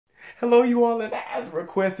Hello, you all, and as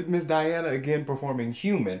requested, Miss Diana again performing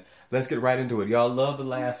Human. Let's get right into it. Y'all love the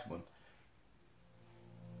last one.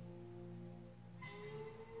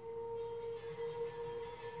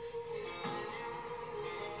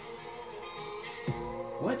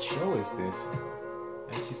 What show is this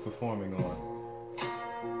that she's performing on?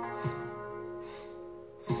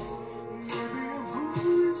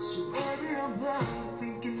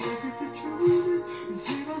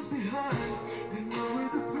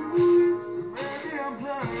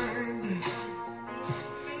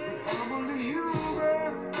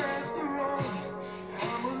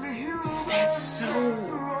 That's so...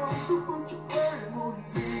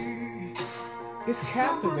 It's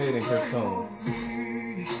captivating, her tone.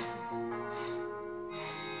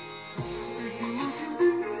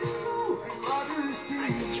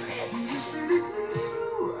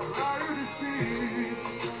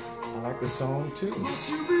 I like the song too.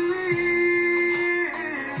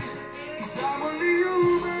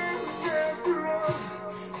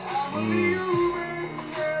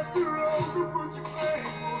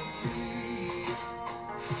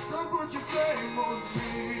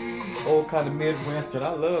 Old kind of Midwestern. I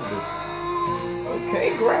love this.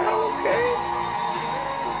 Okay, ground, okay.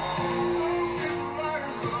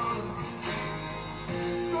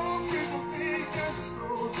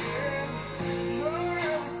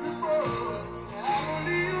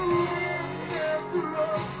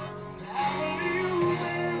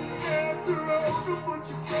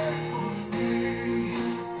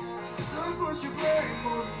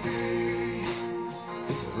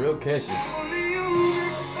 This is real catchy.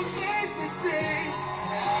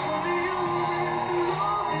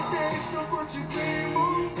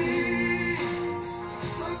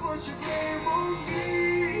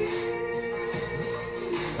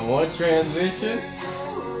 I want transition.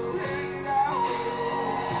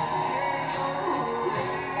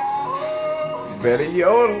 Better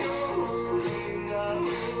yodel.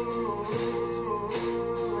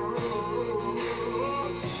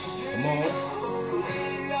 Come on.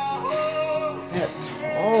 That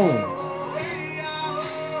tone.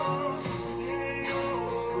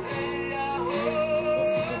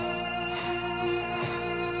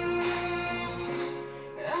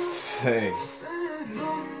 Say.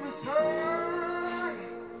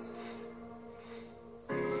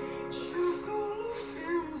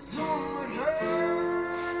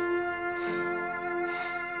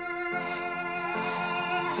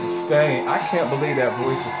 Dang, I can't believe that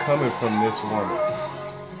voice is coming from this woman.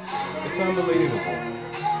 It's unbelievable.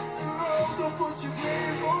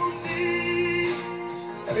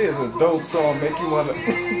 That is a dope song, make you wanna...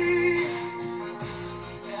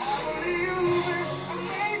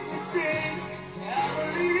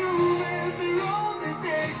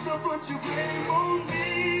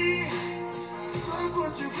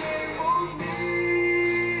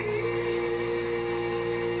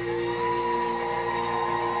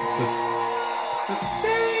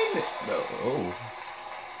 Sustain it. No.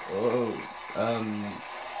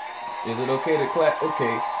 Is it okay to clap?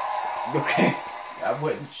 Okay. I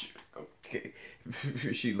wasn't sure. Okay.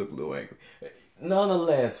 She looked a little angry.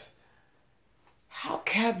 Nonetheless, how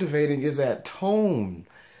captivating is that tone?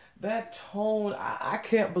 That tone, I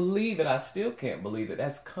can't believe it. I still can't believe it.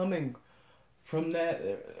 That's coming from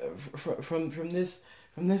that, from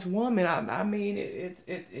this woman. I mean,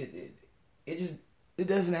 it just, it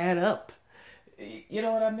doesn't add up. You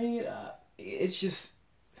know what I mean? It's just,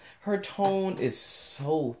 her tone is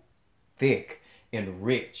so thick and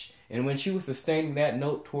rich. And when she was sustaining that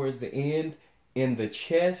note towards the end in the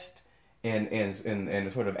chest and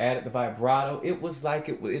sort of added the vibrato, it was like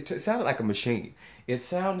it sounded like a machine. It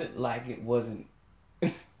sounded like it wasn't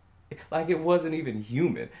like it wasn't even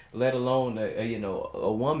human, let alone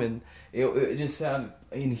a woman. It just sounded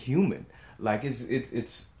inhuman. Like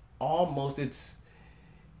it's almost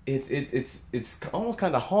almost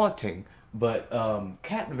kind of haunting, but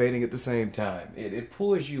captivating at the same time. It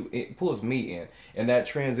pulls me in. And that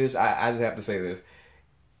transition, I just have to say this.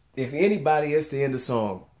 If anybody is to end a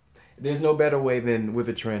song, there's no better way than with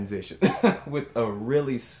a transition. With a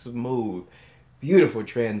really smooth, beautiful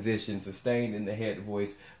transition, sustained in the head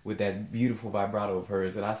voice with that beautiful vibrato of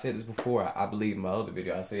hers. And I said this before, I believe in my other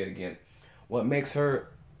video, I'll say it again. What makes her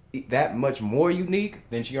that much more unique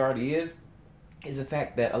than she already is the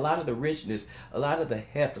fact that a lot of the richness, a lot of the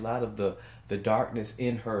heft, a lot of the darkness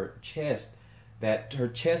in her chest, that her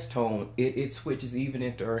chest tone, it switches even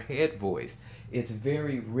into her head voice. It's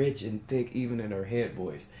very rich and thick even in her head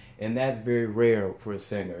voice. And that's very rare for a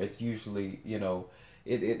singer. It's usually,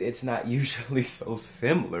 it's not usually so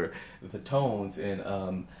similar, the tones.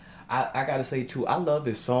 And I gotta say too, I love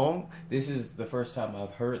this song. This is the first time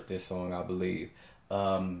I've heard this song, I believe.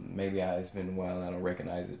 It's been a while and I don't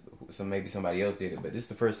recognize it. So maybe somebody else did it, but this is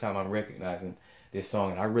the first time I'm recognizing this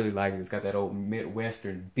song, and I really like it. It's got that old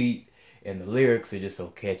Midwestern beat, and the lyrics are just so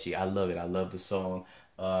catchy. I love it. I love the song.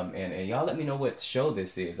 And y'all let me know what show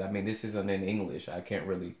this is. I mean, this isn't in English. I can't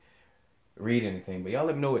really read anything, but y'all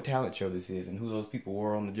let me know what talent show this is and who those people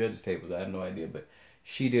were on the judges' tables. I have no idea, but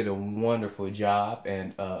she did a wonderful job,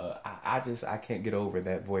 and I can't get over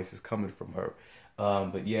that voice is coming from her.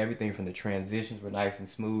 But yeah, everything from the transitions were nice and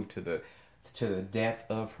smooth to the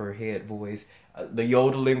depth of her head voice. The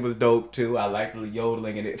yodeling was dope too. I like the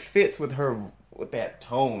yodeling, and it fits with her with that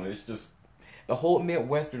tone. It's just the whole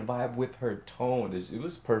Midwestern vibe with her tone. It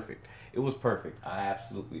was perfect. It was perfect. I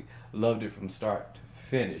absolutely loved it from start to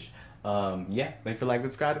finish. Yeah, thanks for liking,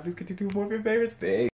 subscribe, please continue to do more of your favorites. Thanks.